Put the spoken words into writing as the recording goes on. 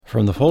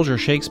From the Folger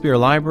Shakespeare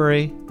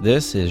Library,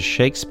 this is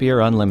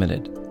Shakespeare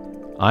Unlimited.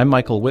 I'm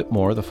Michael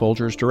Whitmore, the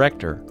Folger's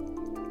director.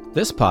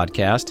 This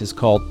podcast is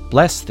called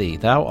Bless Thee,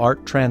 Thou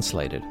Art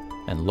Translated,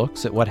 and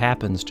looks at what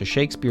happens to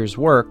Shakespeare's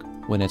work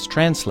when it's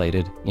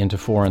translated into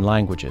foreign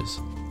languages.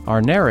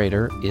 Our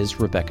narrator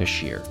is Rebecca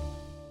Shear.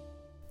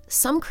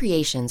 Some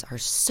creations are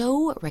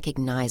so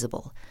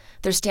recognizable,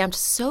 they're stamped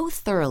so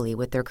thoroughly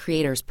with their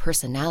creator's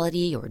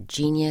personality or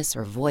genius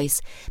or voice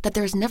that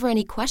there's never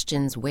any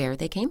questions where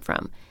they came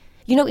from.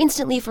 You know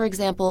instantly, for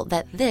example,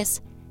 that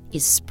this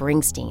is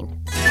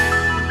Springsteen.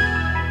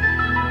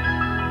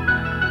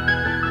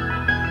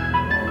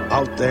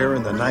 Out there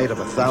in the night of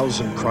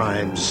 1,000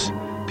 crimes,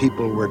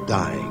 people were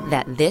dying.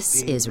 That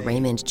this is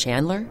Raymond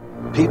Chandler.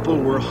 People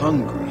were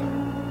hungry,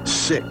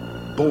 sick,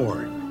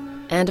 bored.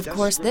 And of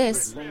course,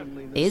 this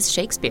is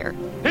Shakespeare.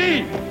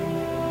 He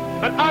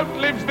that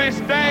outlives this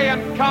day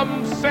and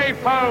comes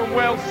safe home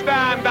will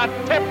stand at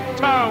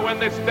tiptoe when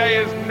this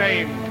day is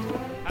named.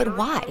 But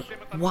why?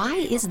 Why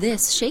is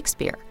this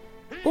Shakespeare?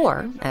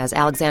 Or, as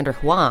Alexander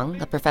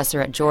Huang, a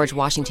professor at George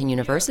Washington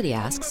University,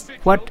 asks,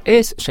 what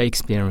is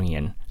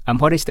Shakespearean,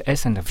 and what is the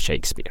essence of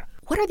Shakespeare?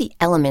 What are the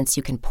elements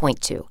you can point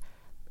to?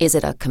 Is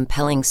it a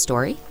compelling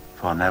story?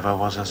 For never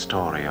was a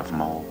story of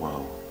more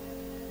woe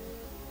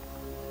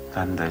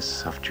than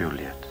this of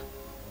Juliet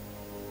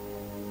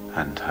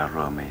and her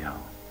Romeo.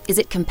 Is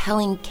it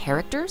compelling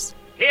characters?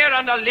 Here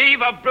under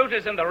leave of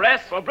Brutus and the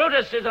rest, for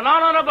Brutus is an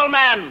honorable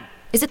man.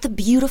 Is it the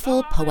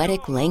beautiful,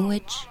 poetic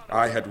language?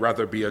 I had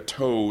rather be a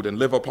toad and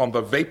live upon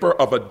the vapor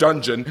of a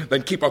dungeon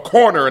than keep a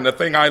corner in the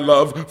thing I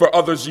love for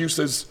others'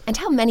 uses. And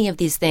how many of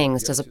these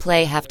things does a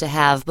play have to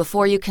have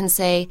before you can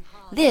say,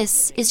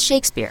 this is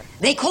Shakespeare?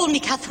 They call me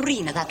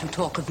Katharina, that who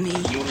talk of me.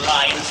 You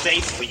lying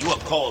face, for you are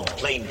called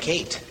plain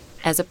Kate.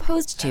 As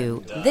opposed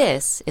to,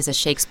 this is a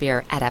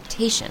Shakespeare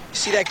adaptation. You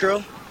see that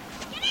girl?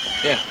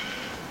 Yeah.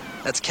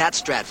 That's Kat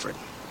Stratford.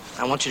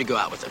 I want you to go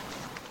out with her.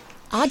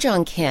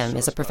 Ah-Jong Kim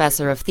is a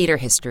professor of theater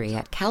history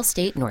at Cal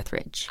State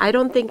Northridge. I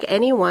don't think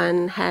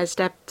anyone has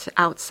stepped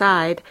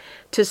outside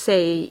to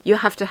say you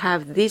have to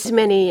have these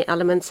many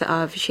elements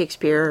of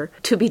Shakespeare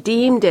to be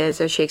deemed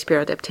as a Shakespeare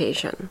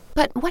adaptation.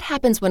 But what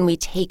happens when we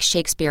take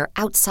Shakespeare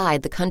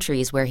outside the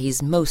countries where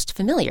he's most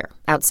familiar,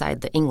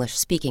 outside the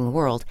English-speaking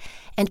world,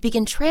 and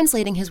begin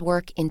translating his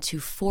work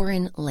into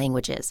foreign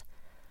languages?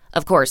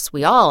 Of course,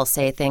 we all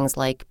say things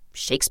like,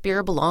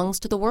 Shakespeare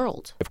belongs to the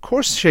world. Of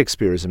course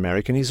Shakespeare is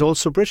American. He's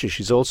also British.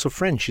 He's also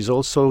French. He's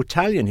also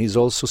Italian. He's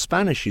also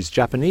Spanish. He's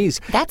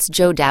Japanese. That's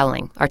Joe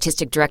Dowling,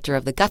 artistic director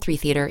of the Guthrie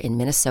Theater in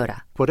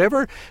Minnesota.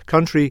 Whatever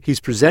country he's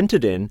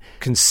presented in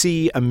can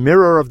see a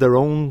mirror of their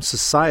own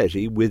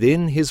society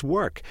within his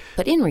work.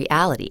 But in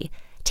reality,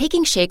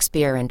 taking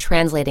Shakespeare and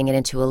translating it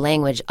into a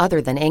language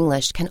other than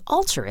English can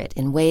alter it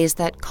in ways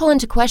that call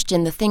into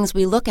question the things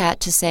we look at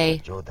to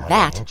say,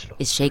 that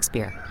is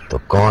Shakespeare.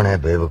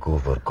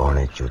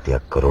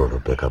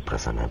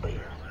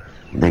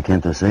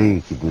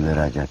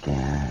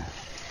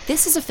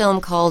 This is a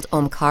film called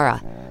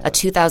Omkara, a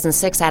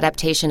 2006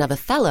 adaptation of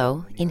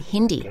Othello in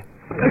Hindi.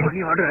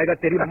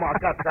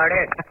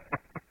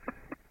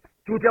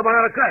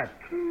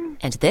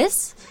 And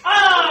this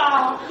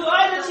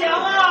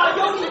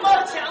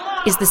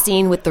is the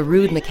scene with the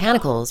rude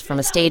mechanicals from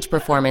a stage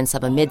performance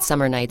of A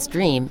Midsummer Night's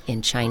Dream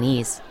in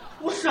Chinese.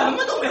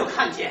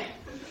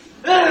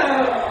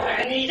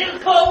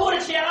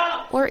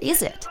 Or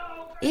is it?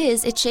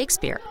 Is it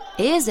Shakespeare?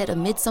 Is it A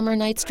Midsummer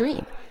Night's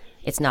Dream?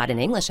 It's not in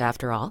English,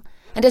 after all.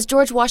 And as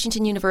George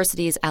Washington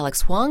University's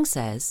Alex Huang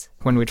says,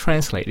 when we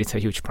translate, it's a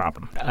huge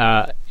problem.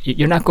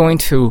 You're not going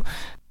to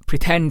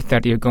pretend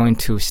that you're going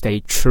to stay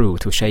true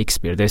to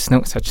Shakespeare. There's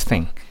no such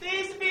thing.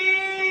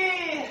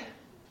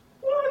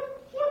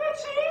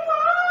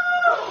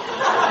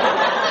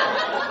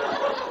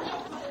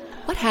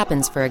 What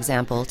happens, for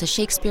example, to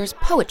Shakespeare's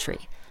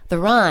poetry, the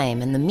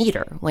rhyme and the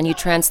meter, when you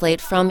translate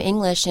from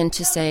English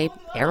into, say,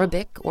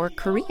 Arabic or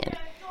Korean?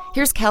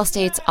 Here's Cal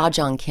State's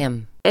Ah-Jong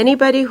Kim.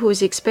 Anybody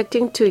who's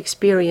expecting to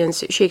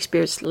experience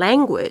Shakespeare's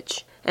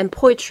language and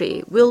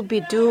poetry will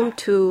be doomed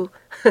to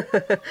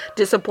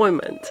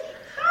disappointment.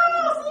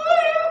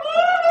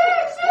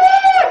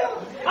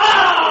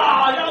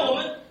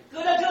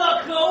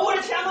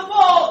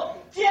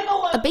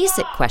 A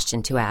basic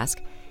question to ask,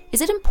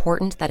 is it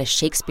important that a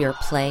Shakespeare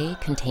play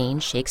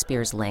contains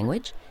Shakespeare's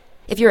language?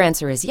 If your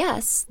answer is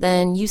yes,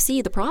 then you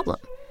see the problem.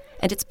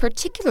 And it's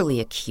particularly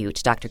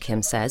acute, Dr.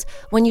 Kim says,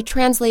 when you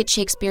translate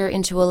Shakespeare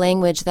into a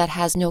language that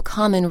has no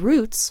common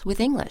roots with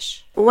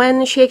English.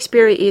 When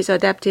Shakespeare is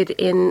adapted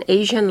in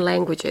Asian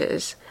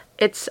languages,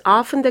 it's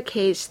often the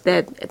case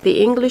that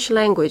the English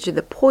language,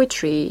 the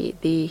poetry,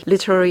 the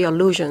literary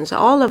allusions,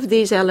 all of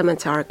these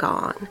elements are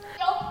gone.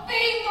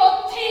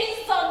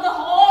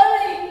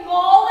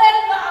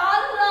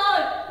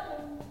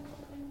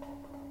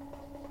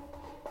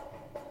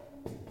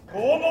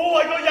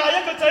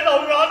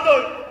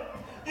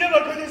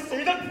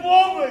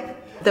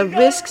 The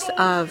risks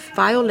of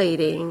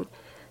violating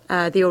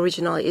the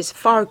original is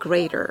far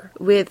greater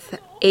with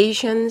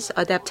Asians'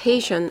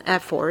 adaptation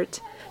effort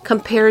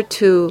compared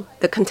to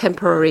the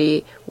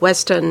contemporary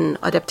Western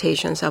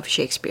adaptations of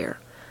Shakespeare.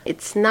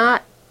 It's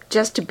not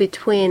just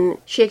between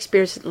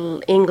Shakespeare's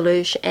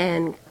English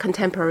and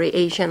contemporary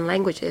Asian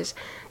languages.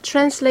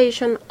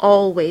 Translation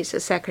always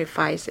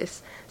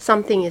sacrifices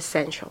something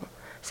essential.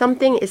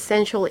 Something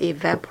essential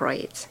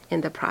evaporates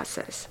in the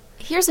process.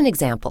 Here's an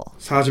example.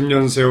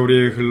 40년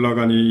세월이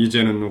흘러가니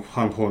이제는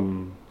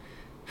황혼.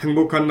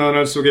 행복한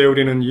나날 속에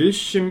우리는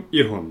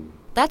일심일혼.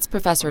 That's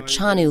Professor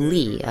Chanu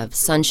Lee of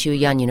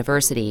Sunshu-Yun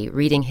University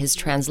reading his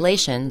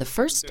translation, the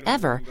first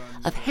ever,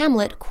 of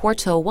Hamlet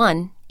Quarto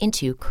 1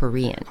 into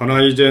Korean. 하나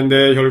이제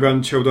내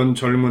혈관 채우던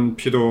젊은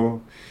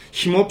피도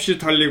힘없이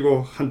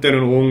달리고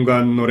한때는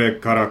온갖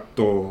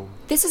노랫가락도.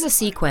 This is a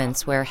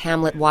sequence where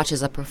Hamlet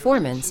watches a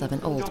performance of an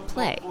old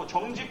play.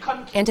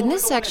 And in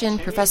this section,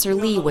 Professor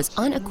Lee was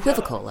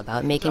unequivocal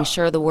about making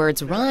sure the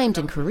words rhymed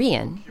in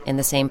Korean in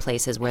the same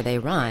places where they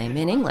rhyme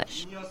in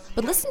English.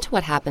 But listen to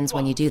what happens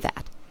when you do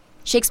that.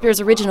 Shakespeare's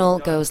original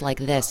goes like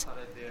this.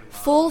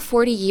 Full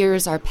 40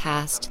 years are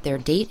past, their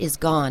date is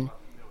gone,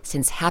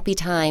 since happy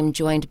time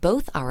joined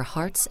both our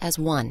hearts as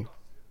one.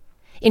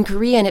 In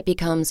Korean, it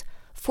becomes,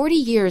 40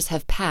 years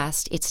have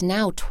passed, it's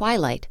now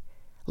twilight.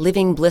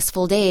 Living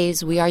blissful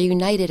days, we are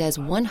united as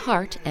one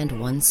heart and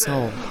one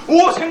soul.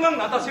 오,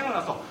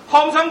 생각났어.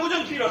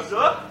 황상구전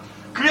길었어.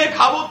 그의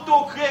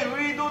갑옷도 그의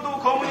의도도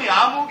검으니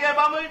암흑의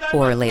밤을 달.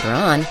 Or later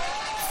on,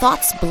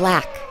 thoughts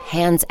black,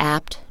 hands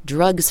apt,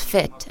 drugs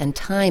fit, and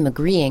time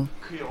agreeing,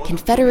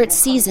 Confederate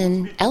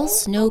season,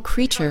 else no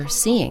creature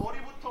seeing.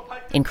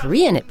 In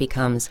Korean, it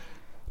becomes,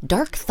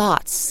 dark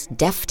thoughts,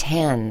 deft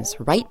hands,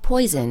 right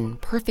poison,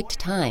 perfect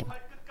time.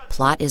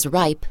 Plot is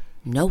ripe,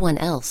 no one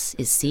else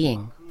is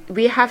seeing.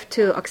 We have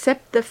to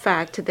accept the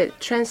fact that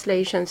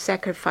translation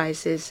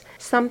sacrifices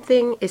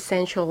something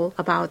essential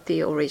about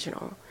the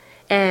original.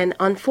 And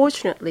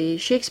unfortunately,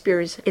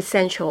 Shakespeare's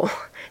essential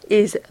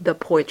is the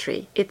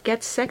poetry. It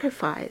gets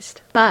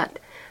sacrificed. But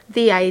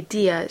the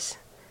ideas,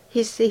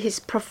 his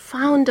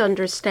profound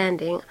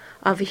understanding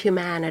of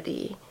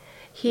humanity,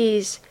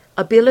 his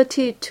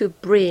ability to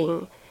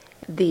bring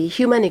the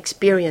human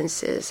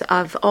experiences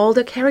of all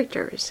the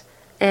characters,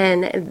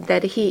 and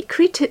that he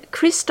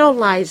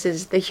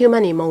crystallizes the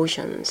human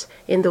emotions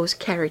in those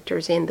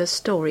characters, in the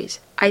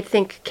stories, I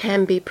think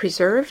can be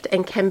preserved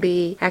and can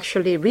be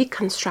actually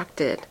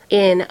reconstructed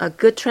in a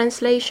good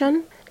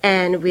translation.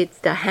 And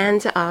with the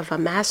hands of a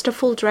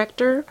masterful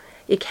director,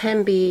 it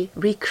can be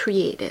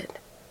recreated.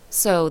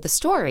 So the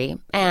story,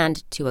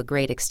 and to a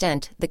great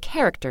extent, the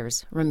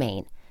characters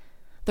remain.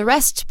 The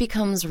rest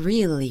becomes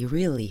really,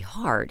 really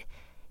hard.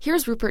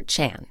 Here's Rupert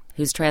Chan,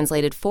 who's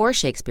translated 4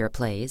 Shakespeare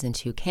plays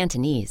into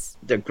Cantonese.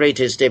 The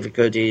greatest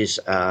difficulties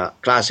are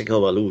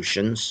classical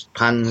allusions,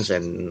 puns,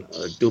 and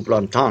double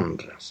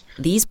entendres.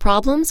 These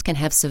problems can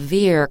have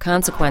severe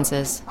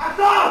consequences.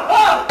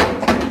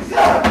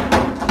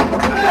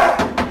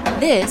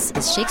 This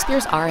is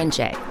Shakespeare's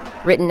R&J,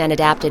 written and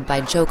adapted by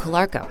Joe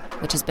Calarco,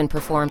 which has been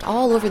performed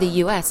all over the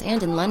U.S.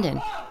 and in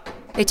London.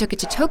 They took it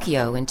to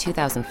Tokyo in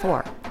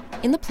 2004.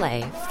 In the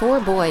play, 4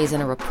 boys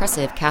in a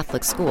repressive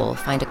Catholic school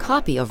find a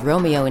copy of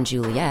Romeo and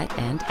Juliet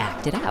and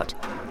act it out.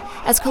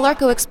 As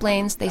Calarco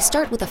explains, they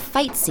start with a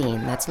fight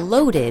scene that's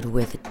loaded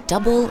with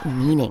double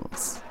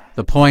meanings.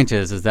 The point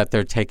is that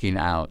they're taking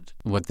out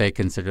what they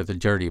consider the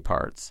dirty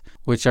parts,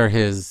 which are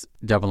his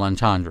double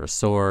entendre,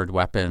 sword,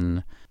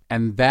 weapon.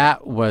 And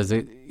that was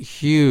a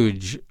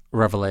huge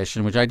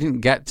revelation, which I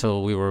didn't get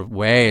till we were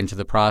way into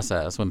the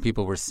process, when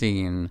people were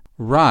seeing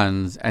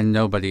runs and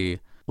nobody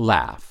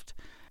laughed.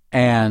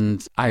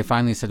 And I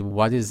finally said,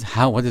 what is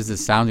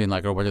this sounding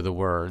like, or what are the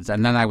words?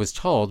 And then I was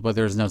told, well,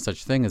 there's no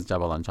such thing as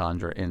double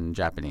entendre in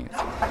Japanese.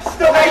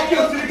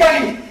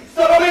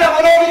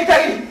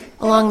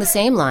 Along the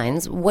same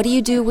lines, what do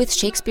you do with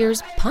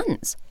Shakespeare's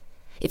puns?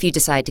 If you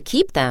decide to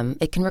keep them,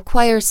 it can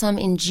require some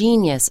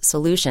ingenious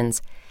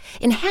solutions.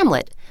 In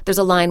Hamlet, there's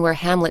a line where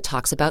Hamlet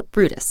talks about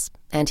Brutus,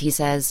 and he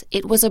says,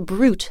 it was a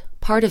brute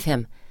part of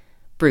him.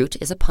 Brute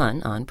is a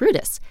pun on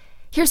Brutus.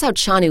 Here's how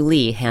Chanu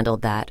Lee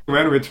handled that.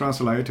 When we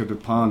translate the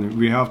pun,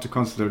 we have to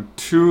consider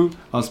 2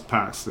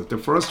 aspects. The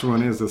first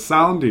one is the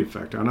sound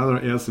effect, another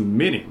is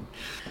meaning.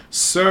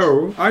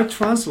 So I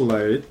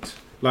translate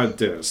like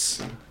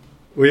this.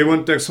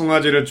 의원댁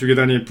송아지를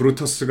죽이다니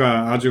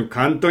브루터스가 아주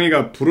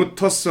간덩이가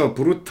부르텄어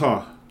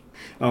부르터.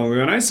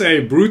 When I say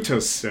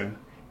Brutus,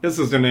 this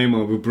is the name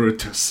of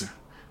Brutus.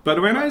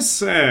 But when I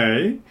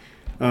say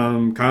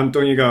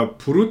간덩이가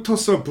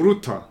부르텄어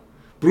부르터,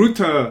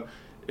 Bruta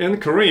in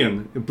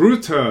Korean,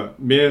 Bruta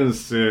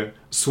means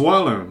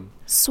swollen.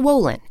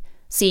 Swollen.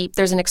 See,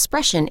 there's an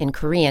expression in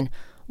Korean.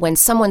 When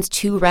someone's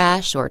too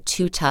rash or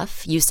too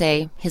tough, you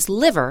say, his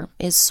liver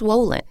is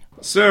swollen.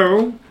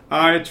 So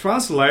I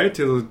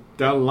translated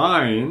that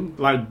line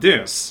like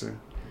this.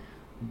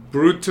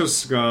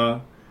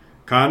 Brutus가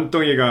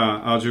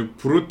간덩이가 아주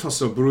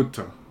부르터서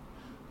부르터.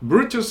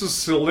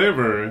 Brutus's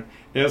liver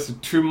is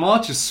too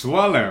much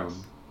swollen.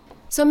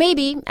 So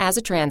maybe, as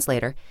a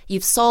translator,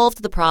 you've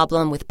solved the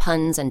problem with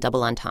puns and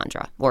double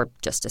entendre, or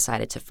just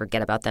decided to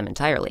forget about them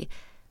entirely.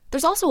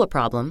 There's also a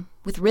problem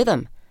with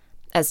rhythm.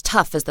 As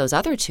tough as those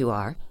other two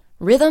are,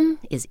 rhythm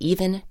is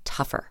even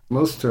tougher.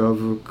 Most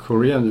of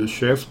Korean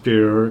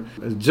Shakespeare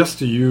just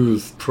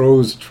use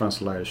prose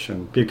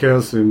translation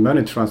because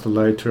many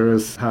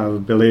translators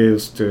have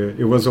believed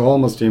it was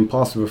almost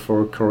impossible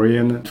for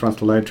Korean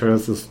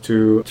translators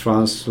to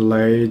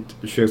translate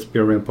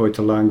Shakespearean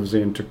poetry language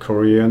into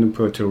Korean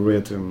poetry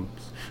rhythms.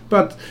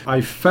 But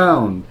I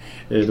found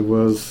it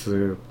was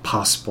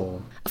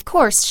possible. Of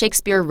course,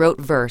 Shakespeare wrote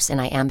verse in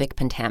iambic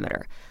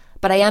pentameter.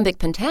 But iambic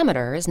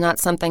pentameter is not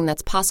something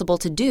that's possible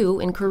to do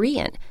in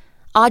Korean.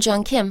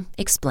 Ah-Jung Kim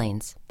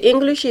explains.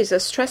 English is a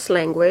stress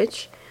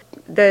language.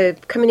 The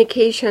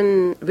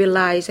communication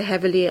relies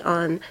heavily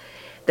on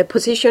the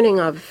positioning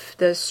of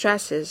the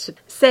stresses.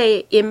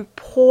 Say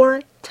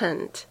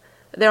important.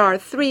 There are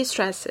 3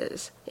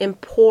 stresses.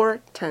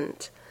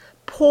 Important.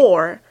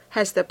 Poor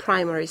has the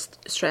primary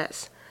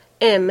stress.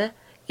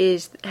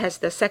 Has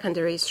the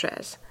secondary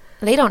stress.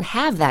 They don't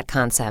have that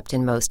concept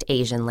in most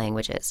Asian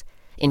languages.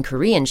 In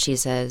Korean, she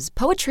says,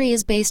 poetry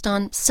is based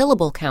on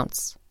syllable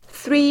counts.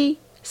 3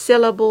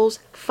 syllables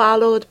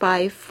followed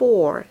by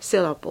 4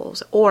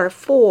 syllables, or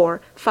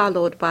 4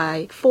 followed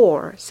by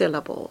 4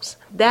 syllables.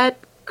 That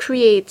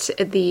creates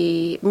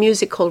the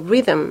musical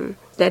rhythm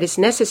that is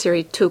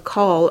necessary to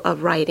call a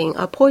writing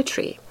a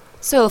poetry.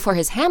 So for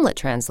his Hamlet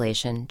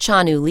translation,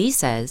 Cha-Nu Lee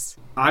says,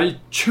 I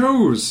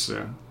chose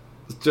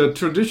the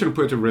traditional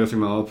poetry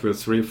rhythm of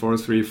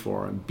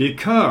 3-4-3-4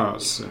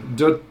 because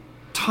the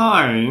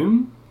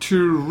time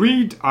to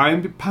read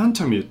iambic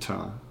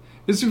pentameter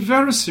is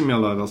very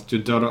similar to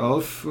that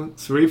of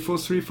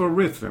 3-4-3-4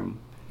 rhythm.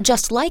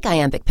 Just like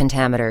iambic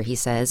pentameter, he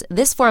says,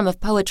 this form of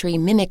poetry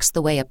mimics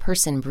the way a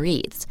person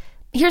breathes.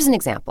 Here's an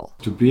example.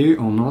 To be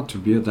or not to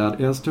be,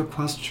 that is the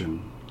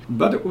question.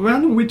 But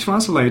when we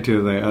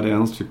translated the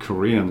answer to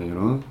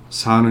Korean,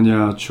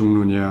 사느냐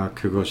죽느냐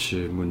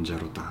그것이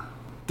문제로다.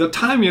 The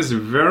time is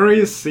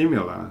very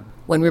similar.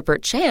 When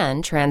Rupert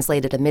Chan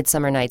translated A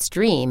Midsummer Night's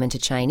Dream into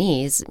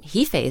Chinese,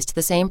 he faced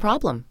the same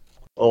problem.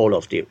 All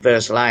of the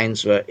verse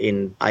lines were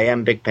in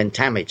iambic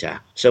pentameter,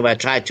 so I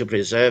tried to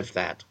preserve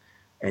that.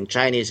 And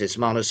Chinese is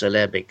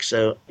monosyllabic,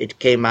 so it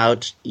came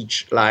out,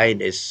 each line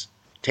is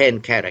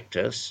 10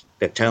 characters.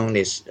 The tone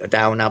is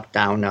down, up,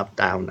 down, up,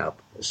 down, up.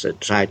 So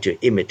try to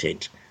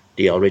imitate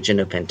the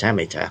original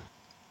pentameter.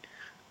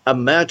 A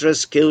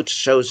murderous guilt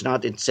shows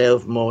not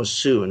itself more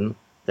soon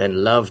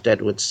than love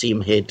that would seem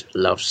hid,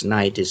 love's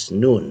night is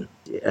noon.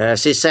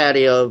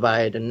 Cesario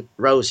by the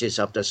roses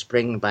of the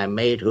spring, by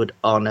maidhood,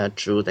 honor,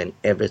 truth, and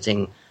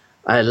everything.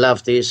 I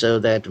love thee so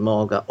that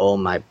maugre all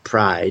my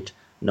pride,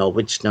 nor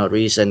wit nor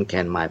reason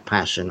can my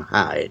passion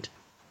hide.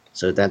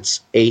 So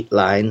that's 8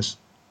 lines,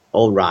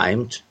 all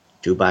rhymed,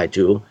 2 by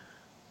 2.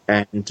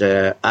 And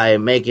I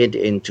make it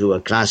into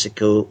a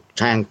classical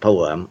Tang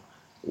poem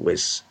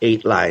with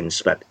 8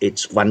 lines, but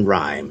it's 1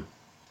 rhyme.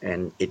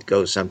 And it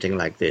goes something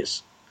like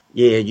this.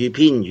 夜雨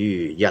偏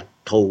如日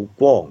吐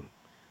光，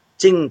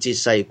貞節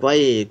逝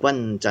歸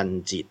君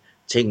振節，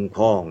情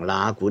狂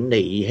哪管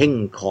你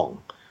輕狂，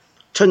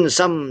春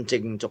心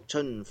正續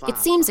春花。 It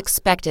seems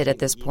expected at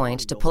this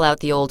point to pull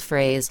out the old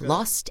phrase,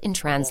 lost in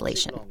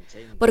translation.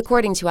 But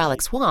according to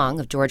Alex Wong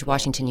of George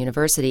Washington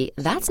University,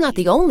 that's not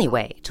the only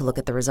way to look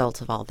at the results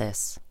of all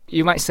this.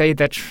 You might say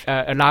that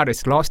a lot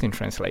is lost in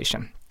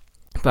translation,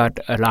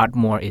 but a lot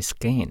more is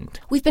gained.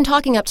 We've been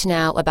talking up to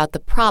now about the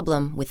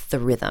problem with the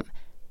rhythm.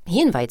 He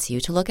invites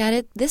you to look at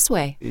it this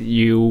way.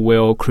 You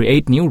will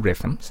create new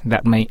rhythms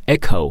that may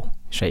echo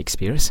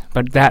Shakespeare's,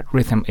 but that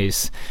rhythm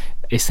is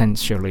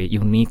essentially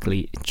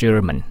uniquely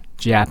German,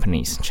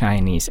 Japanese,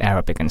 Chinese,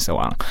 Arabic, and so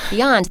on.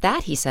 Beyond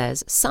that, he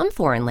says, some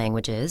foreign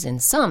languages, in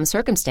some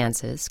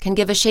circumstances, can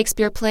give a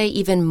Shakespeare play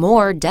even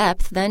more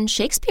depth than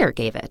Shakespeare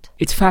gave it.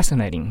 It's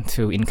fascinating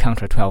to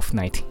encounter Twelfth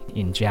Night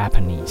in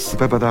Japanese.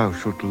 If ever thou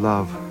should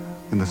love,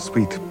 in the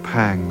sweet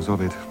pangs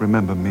of it,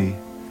 remember me.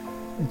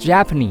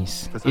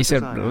 Japanese is a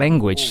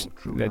language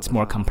that's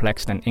more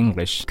complex than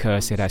English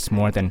because it has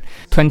more than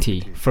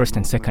 20 first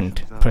and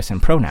second person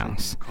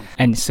pronouns.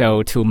 And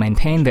so to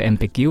maintain the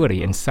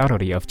ambiguity and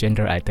subtlety of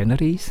gender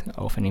identities,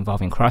 often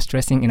involving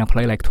cross-dressing in a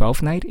play like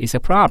Twelfth Night, is a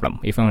problem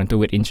if you want to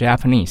do it in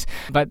Japanese.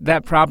 But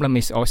that problem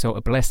is also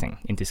a blessing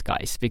in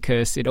disguise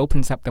because it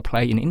opens up the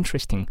play in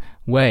interesting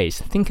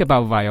ways. Think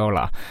about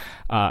Viola.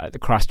 The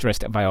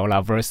cross-dressed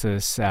Viola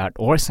versus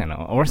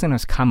Orsino.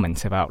 Orsino's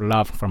comments about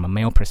love from a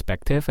male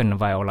perspective and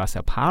Viola's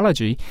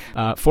apology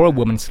for a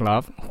woman's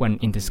love when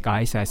in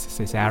disguise as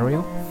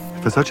Cesario.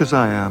 For such as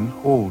I am,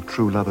 all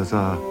true lovers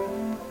are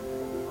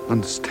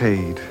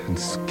unstayed and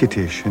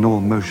skittish in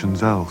all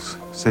motions else,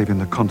 save in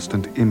the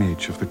constant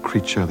image of the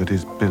creature that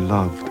is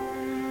beloved.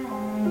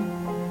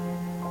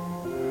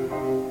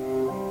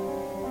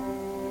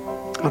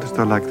 How dost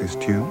thou like this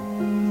tune?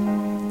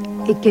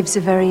 It gives a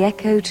very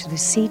echo to the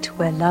seat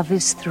where love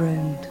is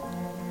throned.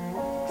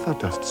 Thou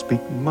dost speak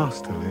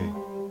masterly.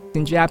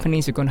 In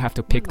Japanese, you're going to have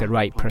to pick the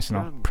right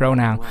personal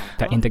pronoun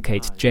that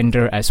indicates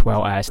gender as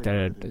well as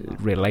the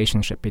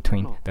relationship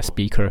between the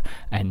speaker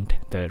and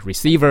the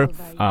receiver,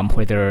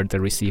 whether the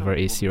receiver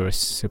is your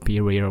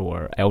superior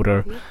or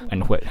elder,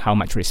 and how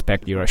much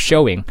respect you are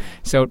showing.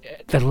 So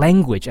the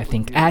language, I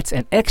think, adds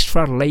an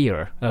extra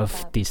layer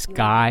of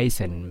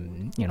disguise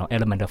and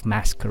element of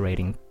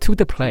masquerading to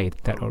the play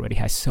that already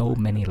has so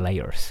many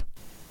layers.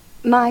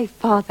 My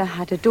father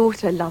had a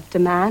daughter loved a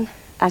man,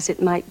 as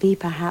it might be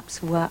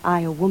perhaps were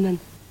I a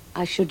woman.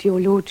 I should your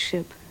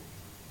lordship.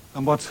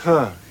 And what's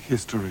her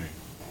history?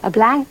 A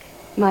blank,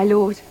 my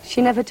lord.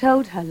 She never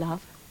told her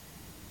love,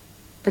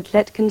 but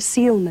let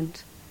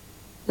concealment,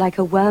 like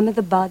a worm of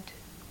the bud,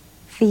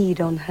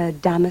 feed on her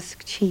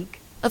damask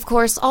cheek. Of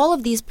course, all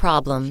of these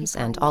problems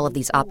and all of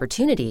these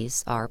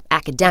opportunities are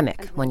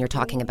academic when you're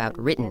talking about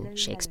written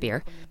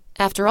Shakespeare.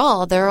 After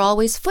all, there are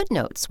always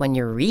footnotes when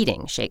you're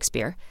reading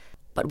Shakespeare.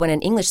 But when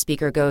an English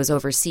speaker goes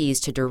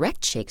overseas to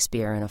direct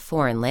Shakespeare in a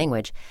foreign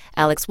language,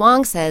 Alex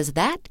Wong says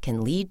that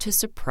can lead to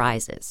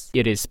surprises.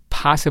 It is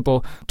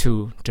possible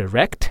to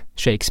direct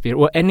Shakespeare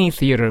or any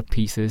theater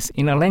pieces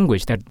in a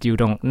language that you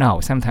don't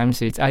know.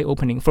 Sometimes it's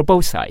eye-opening for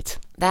both sides.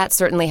 That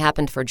certainly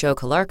happened for Joe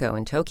Calarco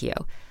in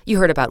Tokyo. You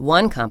heard about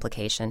one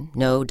complication,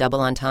 no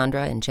double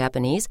entendre in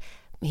Japanese.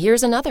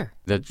 Here's another.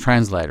 The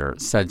translator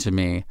said to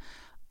me,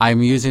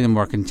 I'm using a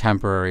more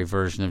contemporary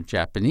version of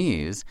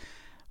Japanese,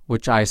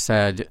 which I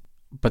said,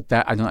 but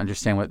that I don't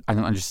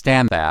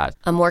understand that.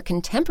 A more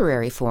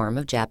contemporary form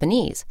of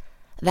Japanese.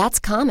 That's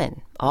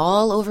common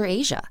all over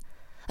Asia.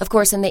 Of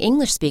course, in the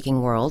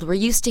English-speaking world, we're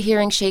used to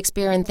hearing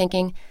Shakespeare and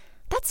thinking,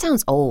 that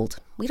sounds old.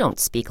 We don't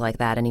speak like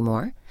that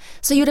anymore.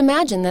 So you'd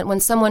imagine that when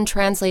someone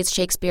translates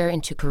Shakespeare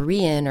into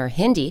Korean or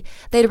Hindi,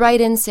 they'd write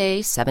in,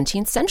 say,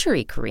 17th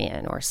century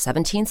Korean or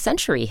 17th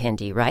century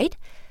Hindi, right?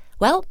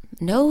 Well,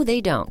 no,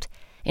 they don't.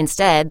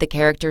 Instead, the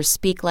characters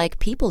speak like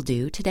people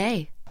do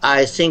today.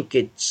 I think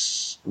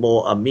it's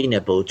more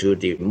amenable to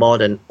the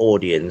modern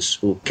audience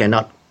who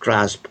cannot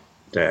grasp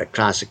the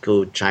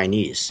classical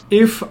Chinese.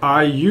 If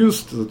I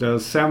used the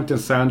 17th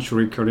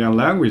century Korean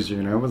language,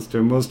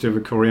 most of the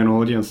Korean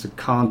audience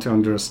can't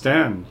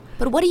understand.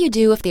 But what do you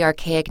do if the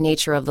archaic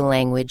nature of the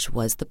language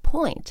was the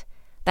point?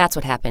 That's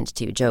what happened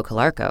to Joe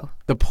Calarco.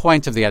 The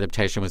point of the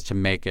adaptation was to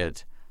make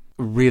it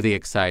really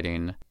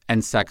exciting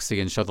and sexy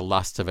and show the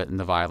lust of it and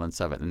the violence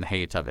of it and the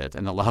hate of it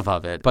and the love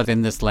of it, but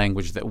in this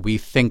language that we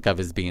think of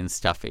as being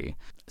stuffy.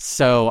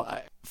 So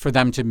for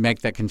them to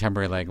make that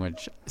contemporary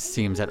language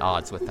seems at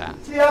odds with that.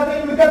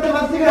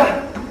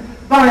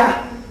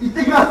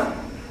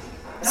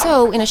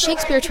 So in a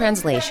Shakespeare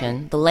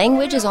translation, the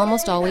language is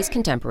almost always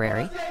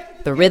contemporary.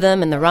 The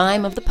rhythm and the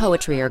rhyme of the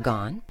poetry are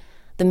gone.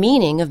 The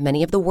meaning of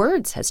many of the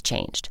words has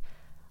changed.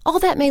 All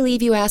that may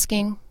leave you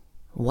asking,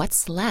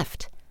 what's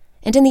left?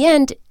 And in the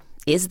end,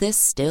 is this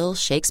still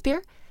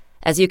Shakespeare?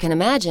 As you can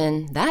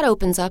imagine, that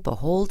opens up a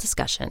whole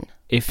discussion.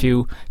 If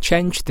you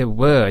change the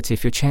words,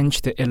 if you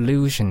change the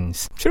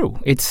illusions, true,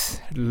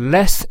 it's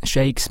less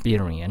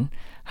Shakespearean.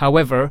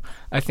 However,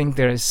 I think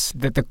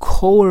the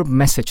core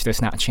message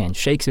does not change.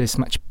 Shakespeare is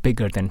much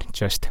bigger than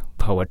just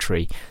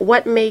poetry.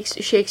 What makes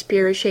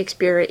Shakespeare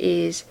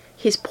is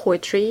his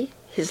poetry,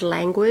 his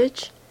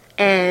language,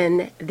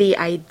 and the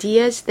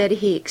ideas that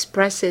he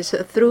expresses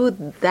through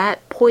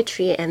that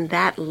poetry and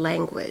that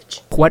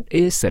language. What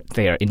is it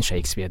there in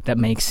Shakespeare that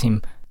makes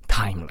him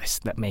timeless,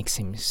 that makes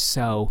him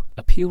so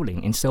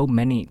appealing in so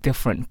many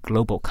different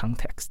global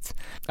contexts?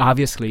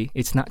 Obviously,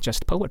 it's not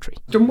just poetry.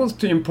 The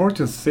most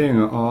important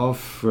thing of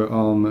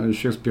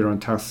Shakespearean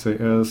text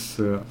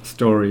is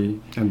story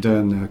and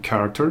then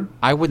character.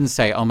 I wouldn't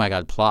say, oh my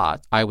God,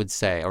 plot. I would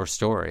say, or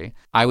story.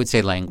 I would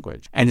say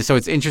language. And so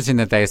it's interesting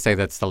that they say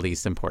that's the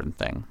least important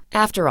thing.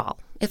 After all,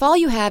 if all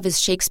you have is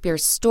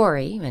Shakespeare's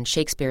story and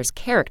Shakespeare's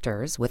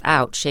characters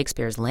without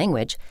Shakespeare's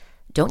language,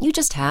 don't you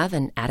just have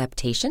an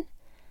adaptation?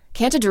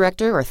 Can't a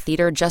director or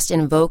theater just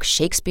invoke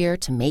Shakespeare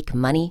to make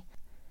money?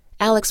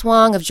 Alex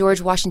Wong of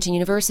George Washington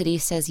University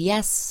says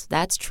yes,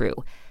 that's true.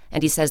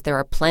 And he says there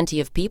are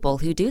plenty of people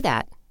who do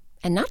that,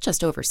 and not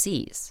just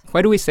overseas.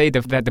 Why do we say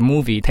that the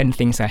movie 10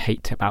 Things I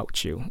Hate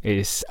About You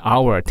is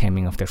our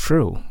Taming of the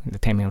Shrew, the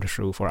Taming of the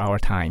Shrew for our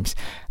times?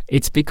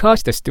 It's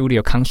because the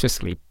studio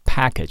consciously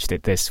packaged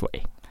it this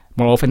way.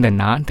 More often than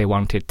not, they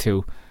wanted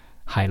to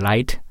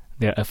highlight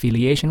their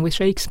affiliation with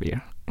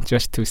Shakespeare,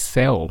 just to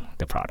sell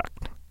the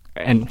product.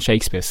 And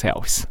Shakespeare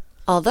sells.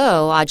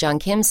 Although, Ah Jung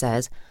Kim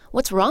says,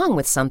 what's wrong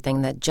with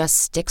something that just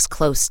sticks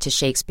close to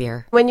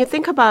Shakespeare? When you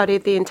think about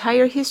it, the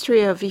entire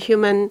history of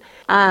human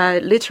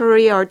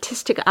literary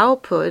artistic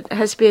output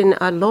has been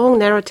a long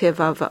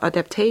narrative of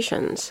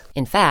adaptations.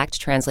 In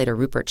fact, translator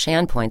Rupert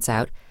Chan points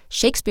out,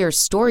 Shakespeare's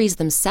stories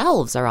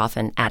themselves are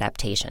often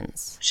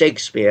adaptations.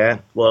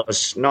 Shakespeare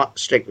was not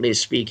strictly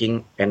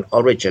speaking an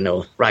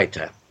original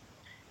writer.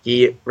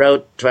 He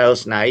wrote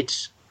Twelfth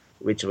Night,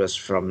 which was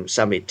from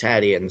some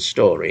Italian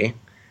story,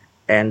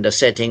 and the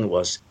setting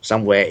was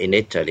somewhere in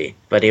Italy,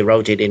 but he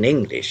wrote it in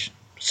English.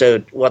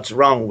 So what's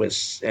wrong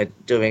with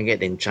doing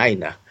it in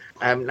China?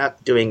 I'm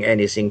not doing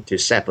anything to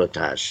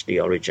sabotage the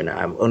original.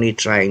 I'm only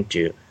trying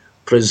to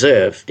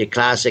preserve the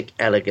classic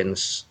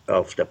elegance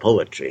of the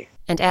poetry.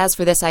 And as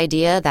for this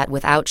idea that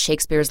without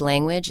Shakespeare's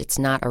language, it's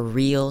not a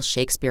real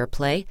Shakespeare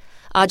play,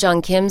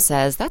 Ah-Jung Kim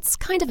says that's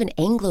kind of an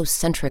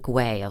Anglo-centric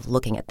way of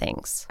looking at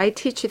things. I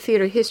teach a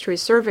theater history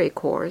survey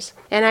course,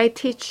 and I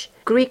teach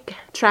Greek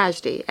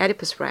tragedy,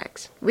 Oedipus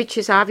Rex, which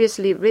is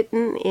obviously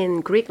written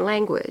in Greek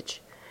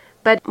language.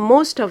 But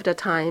most of the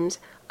times,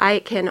 I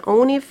can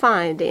only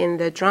find in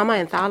the drama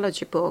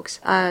anthology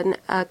books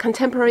a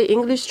contemporary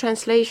English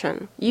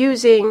translation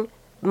using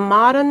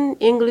modern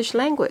English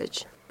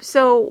language.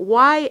 So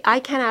why, I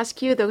can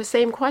ask you the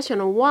same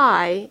question,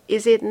 why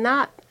is it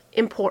not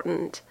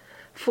important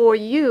for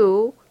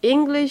you,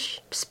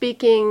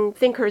 English-speaking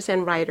thinkers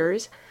and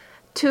writers,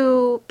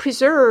 to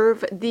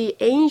preserve the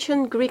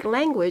ancient Greek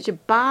language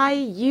by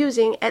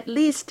using at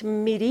least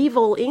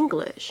medieval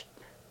English?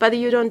 But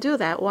you don't do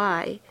that.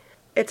 Why?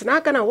 It's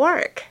not going to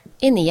work.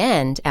 In the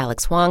end,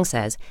 Alex Huang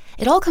says,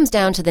 it all comes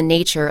down to the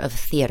nature of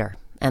theater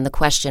and the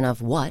question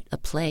of what a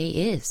play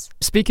is.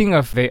 Speaking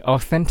of the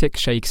authentic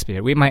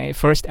Shakespeare, we might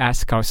first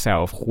ask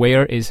ourselves,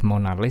 where is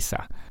Mona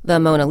Lisa? The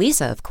Mona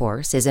Lisa, of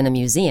course, is in a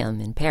museum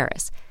in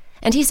Paris.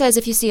 And he says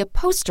if you see a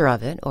poster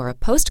of it or a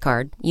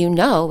postcard, you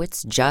know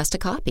it's just a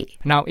copy.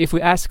 Now, if we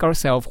ask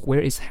ourselves, where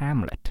is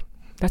Hamlet?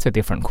 That's a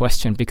different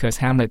question because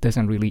Hamlet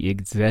doesn't really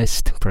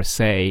exist per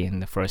se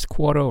in the first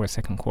quarter or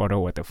second quarter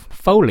or the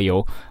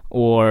folio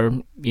or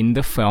in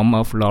the film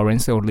of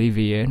Laurence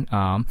Olivier.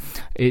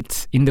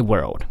 It's in the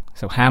world.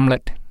 So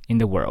Hamlet in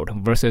the world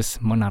versus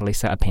Mona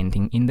Lisa, a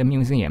painting in the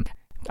museum.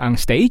 On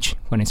stage,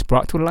 when it's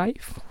brought to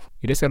life,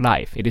 it is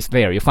alive. It is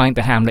there. You find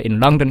the Hamlet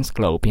in London's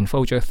Globe, in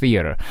Folger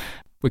Theatre.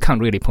 We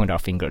can't really point our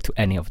finger to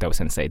any of those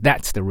and say,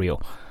 that's the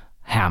real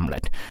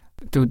Hamlet.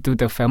 Do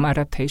the film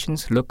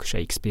adaptations look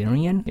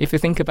Shakespearean? If you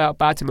think about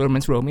Baz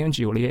Luhrmann's Romeo and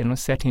Juliet,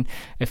 set in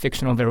a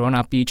fictional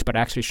Verona beach, but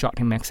actually shot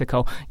in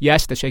Mexico,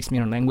 yes, the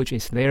Shakespearean language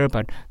is there,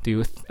 but do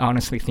you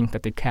honestly think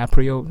that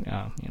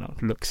DiCaprio,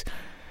 looks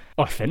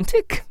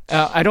authentic?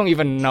 I don't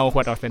even know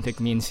what authentic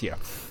means here.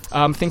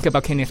 Think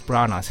about Kenneth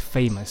Branagh's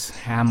famous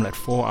Hamlet,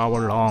 4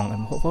 hour long,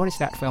 and what is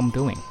that film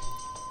doing?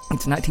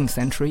 It's 19th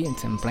century,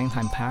 it's in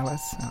Blenheim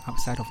Palace,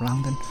 outside of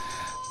London.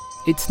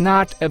 It's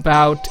not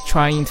about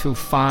trying to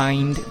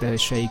find the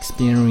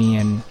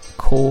Shakespearean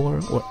core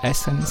or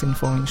essence in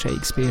foreign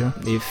Shakespeare.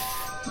 If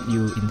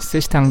you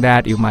insist on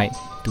that, you might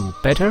do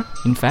better,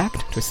 in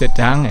fact, to sit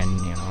down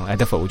and, at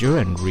the Folger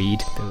and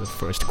read the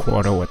first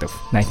quarter or the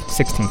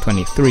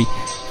 1623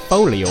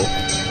 folio.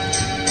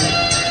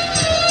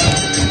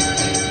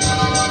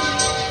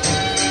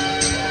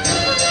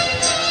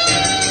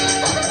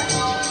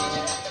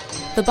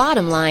 The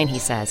bottom line, he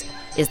says,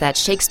 is that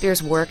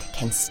Shakespeare's work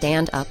can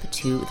stand up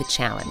to the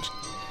challenge.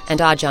 And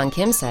Ah-Jung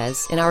Kim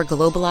says, in our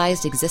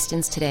globalized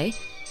existence today,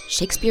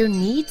 Shakespeare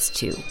needs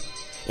to.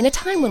 In a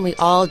time when we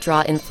all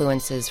draw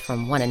influences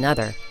from one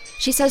another,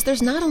 she says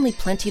there's not only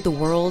plenty the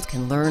world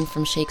can learn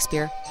from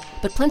Shakespeare,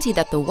 but plenty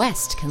that the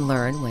West can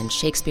learn when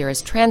Shakespeare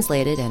is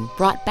translated and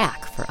brought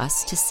back for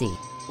us to see.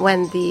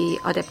 When the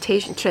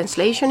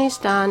translation is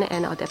done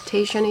and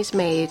adaptation is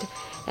made,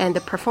 and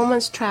the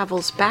performance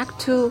travels back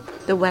to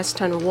the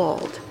Western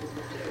world,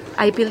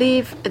 I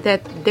believe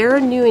that their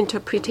new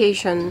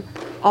interpretation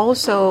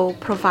also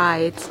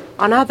provides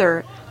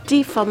another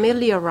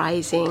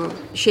defamiliarizing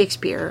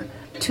Shakespeare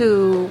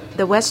to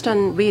the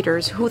Western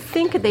readers who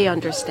think they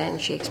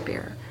understand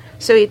Shakespeare.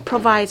 So it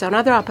provides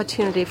another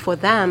opportunity for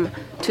them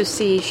to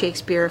see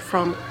Shakespeare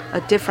from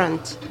a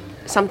different,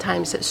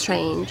 sometimes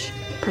strange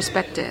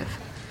perspective.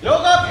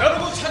 여가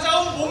벼르고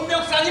찾아온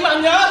문명산이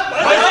맞냐?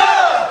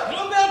 맞아!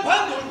 그러면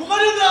반 놀고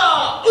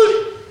가련다!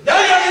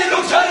 나양이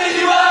녹차를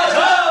이리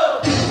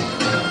와서!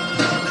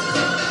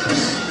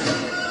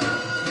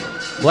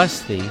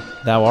 Bless Thee,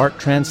 Thou Art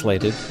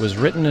Translated was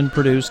written and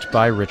produced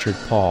by Richard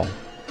Paul.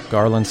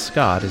 Garland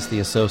Scott is the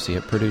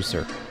associate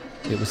producer.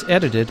 It was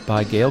edited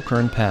by Gail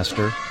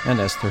Kern-Pastor and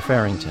Esther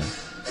Farrington.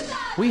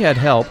 We had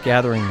help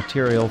gathering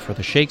material for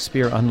the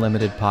Shakespeare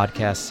Unlimited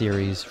podcast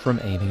series from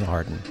Amy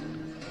Arden.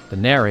 The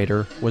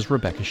narrator was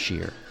Rebecca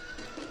Shear.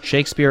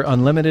 Shakespeare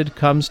Unlimited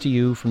comes to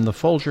you from the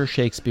Folger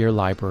Shakespeare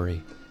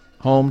Library.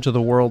 Home to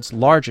the world's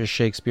largest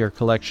Shakespeare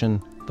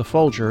collection, the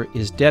Folger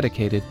is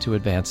dedicated to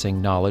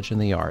advancing knowledge in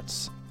the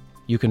arts.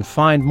 You can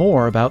find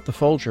more about the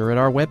Folger at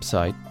our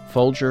website,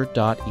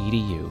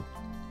 folger.edu.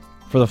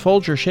 For the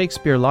Folger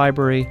Shakespeare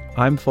Library,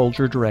 I'm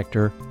Folger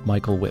Director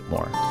Michael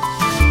Whitmore.